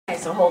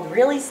so hold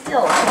really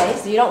still, okay?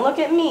 So you don't look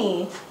at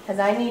me, because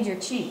I need your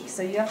cheek.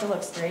 So you have to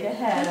look straight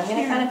ahead. I'm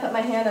going to kind of put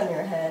my hand on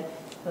your head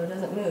so it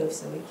doesn't move,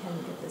 so we can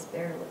get this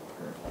bear look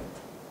perfect.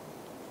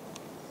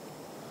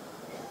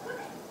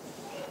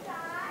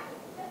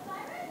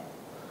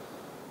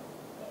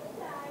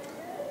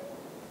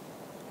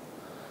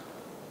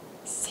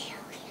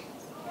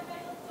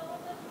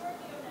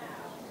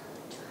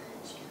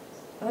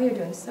 Oh, you're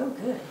doing so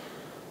good.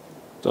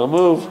 Don't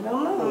move.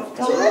 Don't move.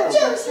 Don't move.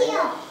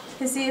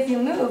 Because see, if you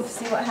move,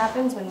 see what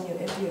happens when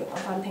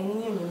if I'm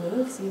painting you and you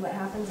move, see what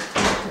happens? It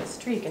turns into a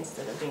streak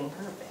instead of being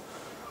perfect.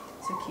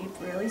 So keep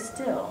really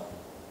still.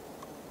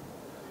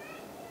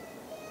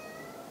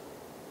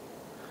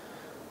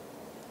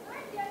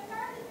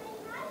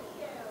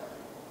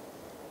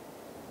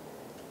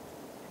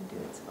 And do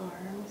its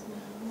arms now,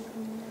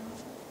 coming down.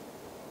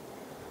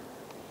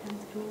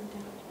 Hands coming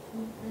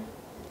down.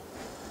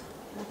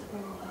 That's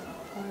where we're going.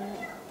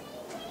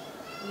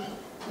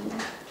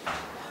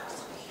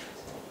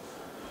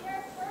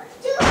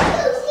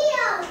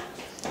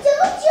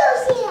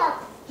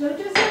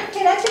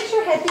 Can I fix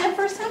your head there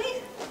first,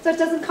 honey? So it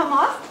doesn't come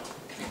off?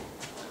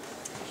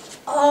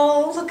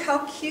 Oh, look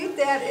how cute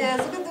that is.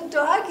 Look at the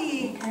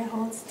doggy. Okay,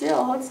 hold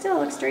still,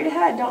 look straight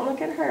ahead, don't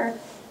look at her.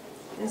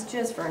 It's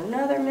just for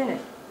another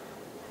minute.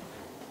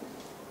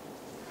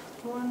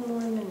 One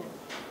more minute.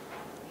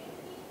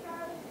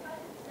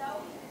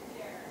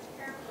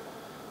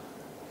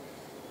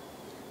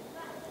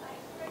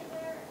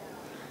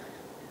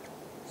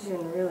 You're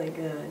doing really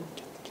good.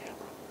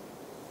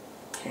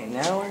 Okay,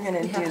 now we're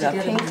going to do the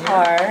pink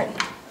heart.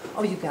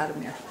 Oh, you got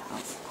him there. Oh,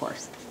 of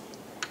course.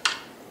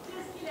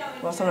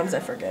 Well, sometimes I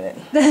forget it.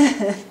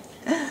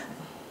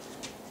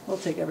 We'll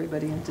take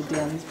everybody into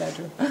Danny's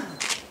bedroom.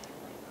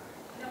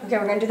 Okay,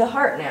 we're going to do the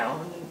heart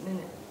now. And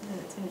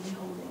it's going to be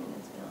holding in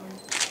its belly.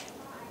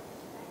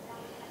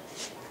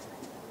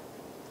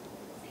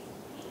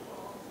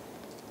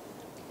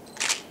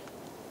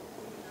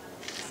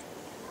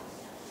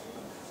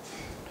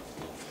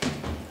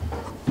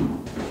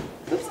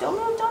 Oops, don't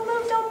move, don't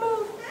move, don't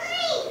move.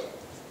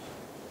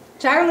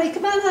 Charlie,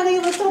 come on, honey.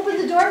 Let's open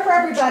the door for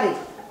everybody.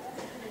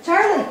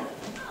 Charlie,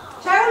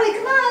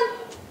 come on.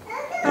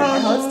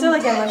 Hold still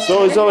again.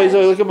 Zoe,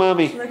 look at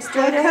mommy. Look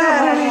straight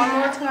ahead one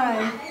more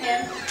time.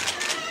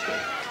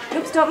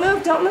 Oops, don't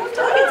move, don't move,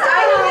 don't move.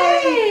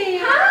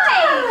 Hi.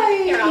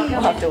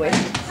 You'll have to wait.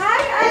 Hi,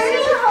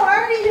 Irene. How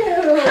are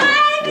you?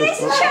 Hi, Miss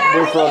Charlie.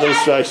 Wait for all the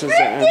instructions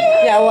to end.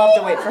 Yeah, we'll have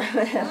to wait for a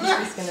minute.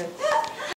 She's gonna.